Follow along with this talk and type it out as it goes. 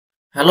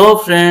Hello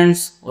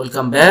friends,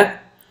 welcome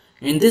back.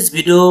 In this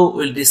video,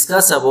 we'll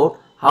discuss about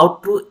how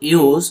to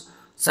use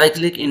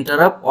cyclic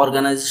interrupt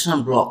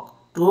organization block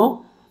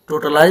to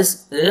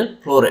totalize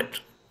a flow rate.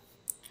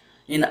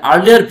 In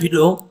earlier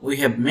video, we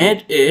have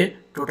made a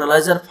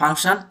totalizer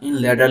function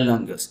in ladder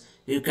language.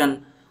 You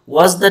can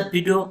watch that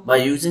video by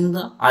using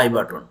the I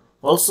button.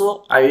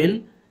 Also, I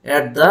will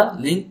add the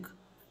link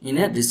in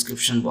a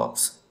description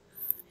box.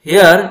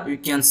 Here you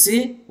can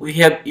see we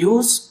have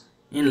used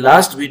in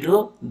last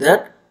video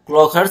that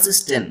clock hertz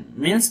is 10,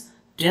 means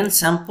 10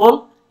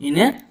 sample in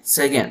a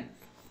second.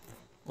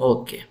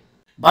 Okay,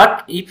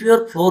 but if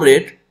your flow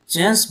rate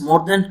changes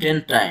more than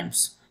 10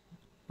 times,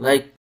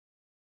 like,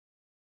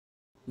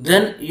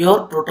 then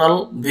your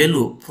total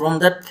value from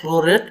that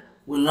flow rate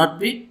will not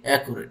be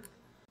accurate.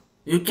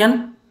 You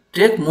can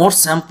take more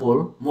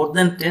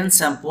than 10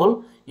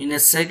 sample in a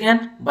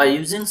second by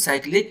using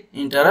cyclic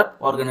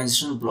interrupt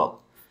organization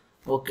block.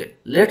 Okay,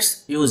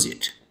 let's use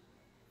it.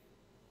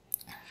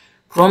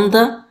 From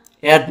the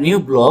add new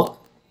block,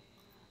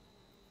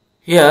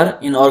 here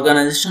in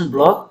organization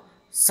block,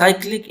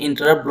 cyclic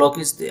interrupt block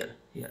is there.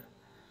 Here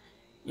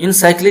in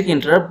cyclic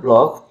interrupt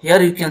block,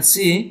 here you can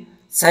see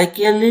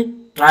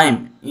cyclic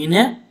time in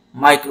a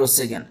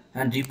microsecond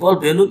and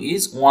default value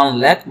is 1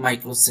 lakh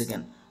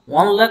microsecond.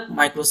 1 lakh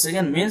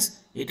microsecond means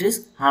it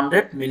is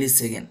 100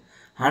 millisecond.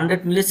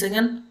 100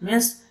 millisecond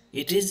means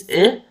it is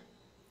a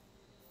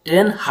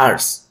 10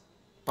 hertz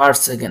per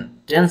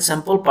second, 10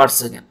 sample per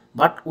second,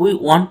 but we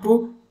want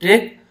to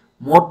take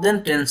more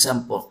than 10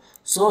 sample,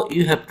 so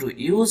you have to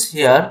use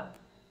here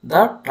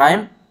the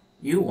time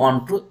you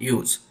want to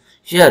use.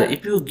 Here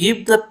if you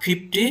give the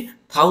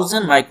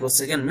 50,000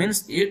 microsecond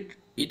means it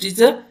is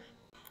a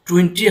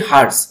 20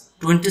 hertz,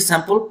 20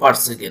 sample per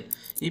second.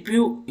 If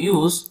you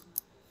use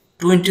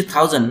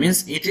 20,000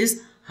 means it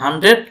is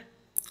 100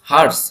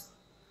 hertz,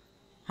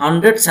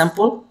 100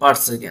 sample per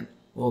second.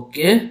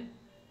 Okay,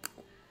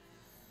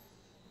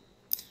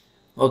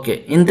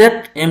 in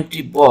that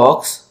empty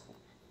box,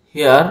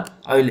 here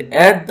I will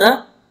add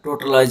the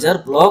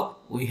totalizer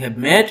block we have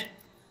made.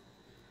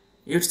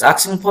 It's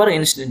asking for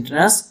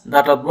instantaneous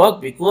data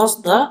block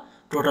because the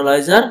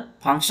totalizer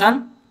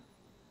function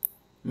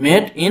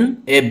made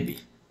in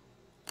FB.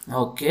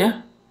 Okay,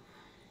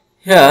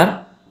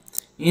 here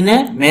in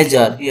a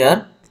measure,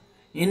 here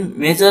in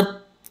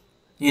measure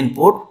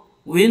input,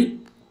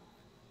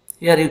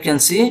 here you can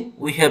see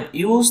we have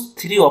used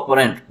 3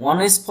 operand.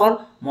 One is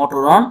for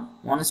motor on,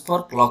 one is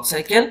for clock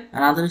cycle,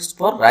 another is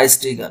for rise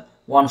trigger,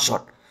 one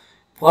shot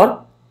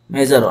for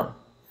measure on.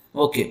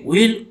 Okay,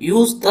 we'll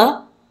use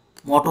the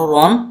motor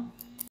on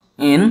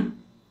in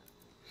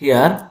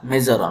here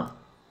measure on.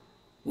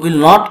 We'll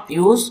not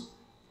use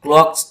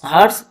clock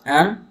hertz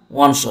and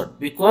one shot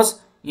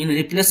because in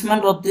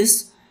replacement of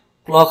this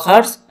clock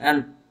hertz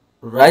and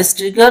rise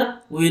trigger,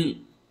 we'll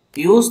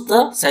use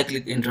the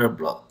cyclic interrupt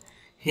block.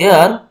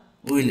 Here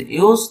we'll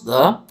use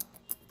the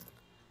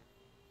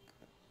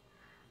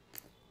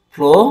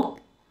flow,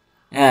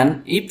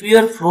 and if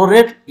your flow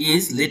rate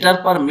is liter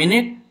per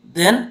minute,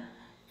 then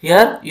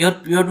here your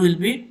period will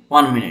be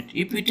 1 minute.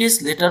 If it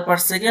is liter per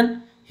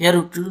second, here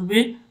it will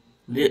be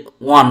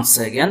 1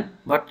 second,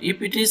 but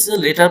if it is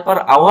liter per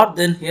hour,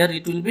 then here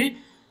it will be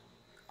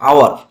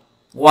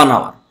 1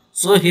 hour.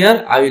 So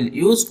here I will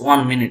use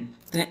 1 minute,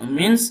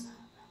 means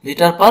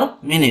liter per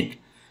minute,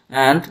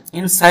 and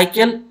in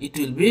cycle it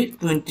will be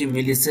 20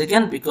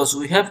 millisecond because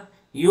we have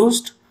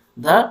used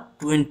the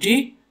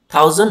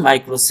 20,000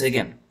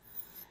 microsecond.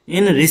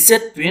 In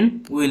reset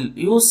pin, we will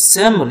use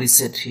same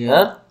reset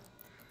here.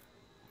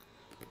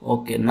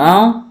 Okay,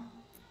 now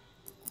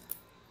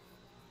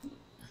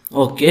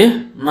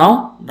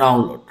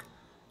download.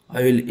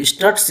 I will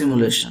start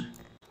simulation.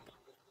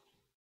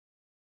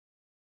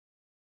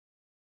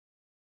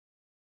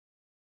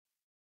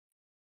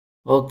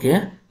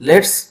 Okay,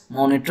 let's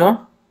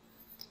monitor.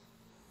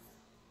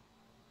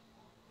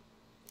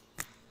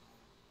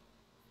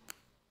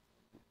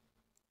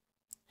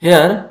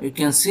 Here you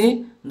can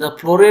see the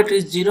flow rate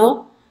is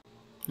 0,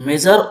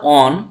 measure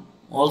on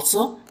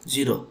also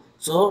 0.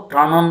 So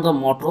turn on the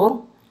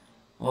motor.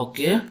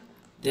 Okay,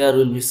 there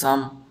will be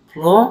some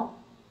flow.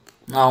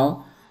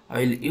 Now I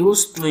will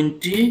use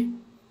 20.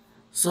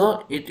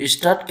 So it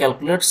start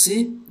calculate.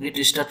 See,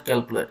 it start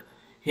calculate.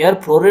 Here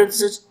flow rate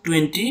is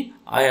 20.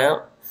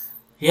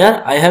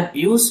 Here I have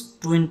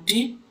used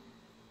 20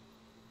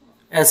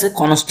 as a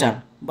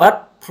constant,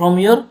 but from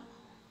your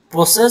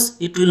process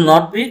it will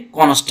not be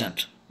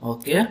constant.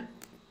 Okay,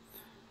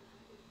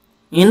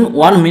 in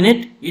 1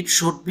 minute it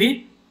should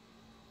be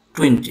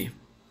 20.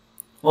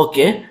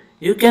 Okay,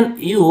 you can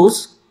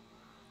use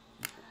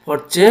for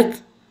check.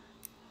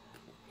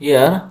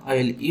 Here I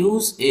will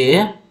use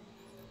a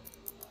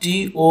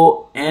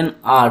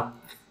TONR,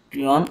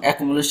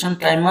 accumulation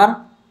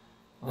timer,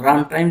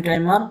 runtime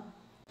timer.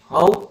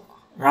 How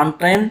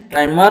runtime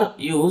timer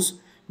use?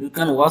 You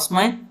can watch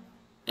my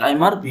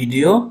timer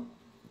video.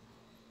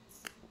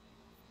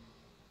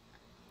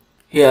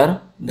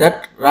 Here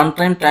that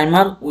runtime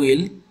timer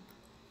will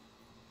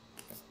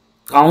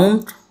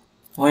count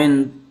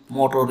when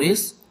motor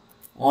is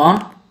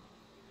on.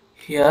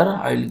 Here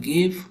I will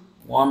give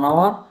 1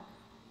 hour.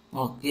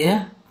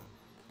 Okay,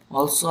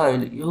 also I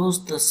will use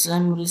the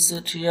same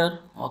reset here.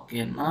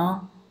 Okay,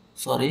 now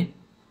sorry.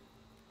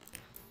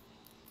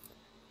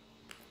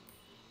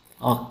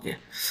 Okay,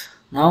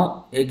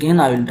 now again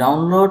I will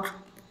download.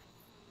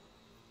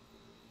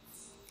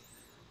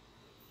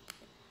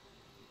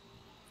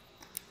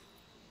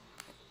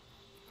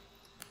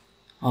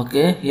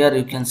 Okay, here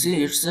you can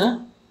see it's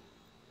a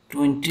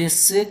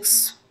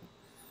 26.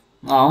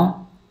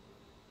 Now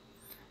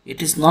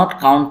it is not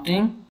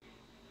counting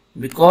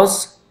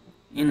because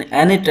in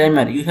any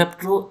timer you have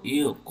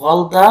to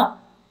call the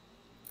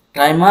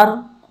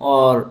timer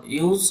or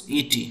use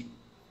ET.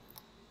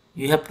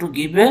 You have to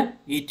give a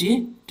ET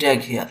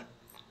tag here.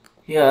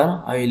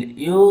 Here I will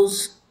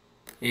use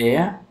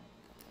a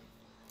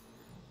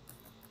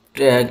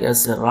tag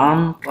as a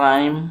run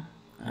time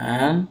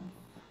and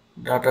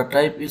data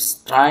type is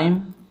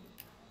time.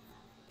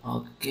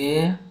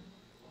 Okay,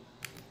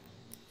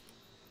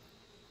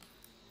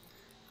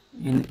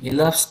 in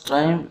elapsed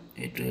time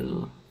it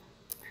will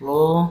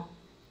flow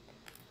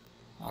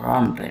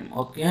run time.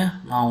 Okay,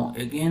 now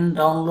again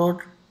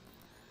download.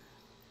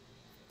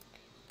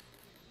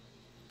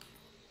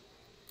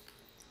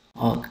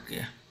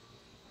 Okay,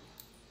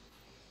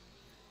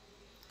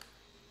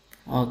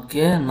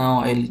 okay,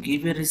 now I'll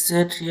give a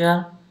reset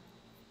here.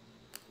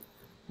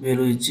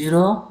 Value is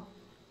 0.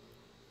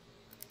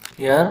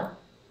 Here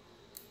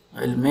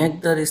I'll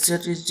make the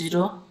reset is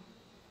 0.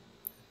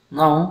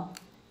 Now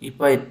if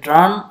I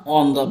turn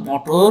on the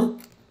motor,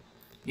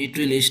 it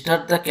will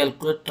start the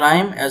calculate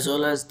time as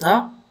well as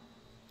the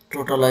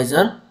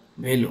totalizer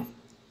value.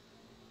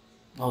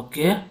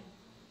 Okay,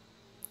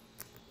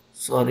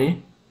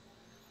 sorry,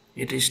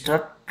 it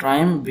start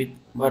time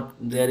but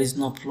there is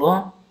no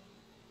flow.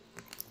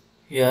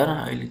 Here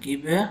I will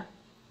give a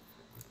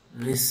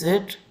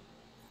reset.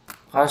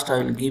 First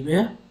I will give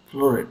a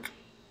flow rate.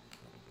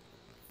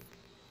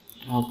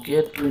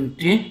 Okay,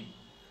 20.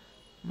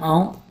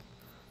 Now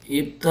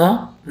if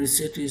the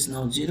reset is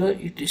now 0,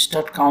 it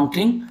start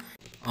counting.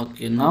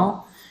 Okay,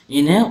 now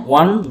in a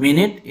 1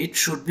 minute it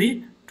should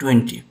be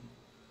 20.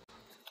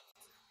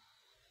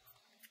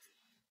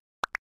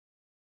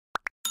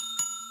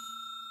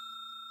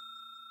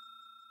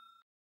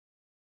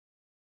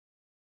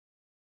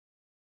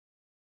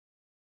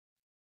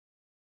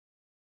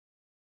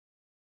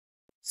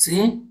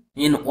 See,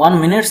 in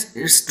 1 minute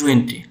it's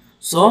 20.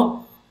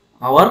 So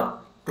our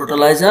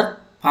totalizer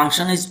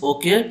function is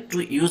okay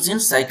to use in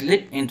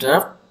cyclic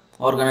interrupt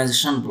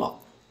organization block.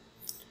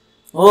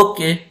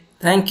 Okay,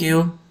 thank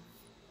you.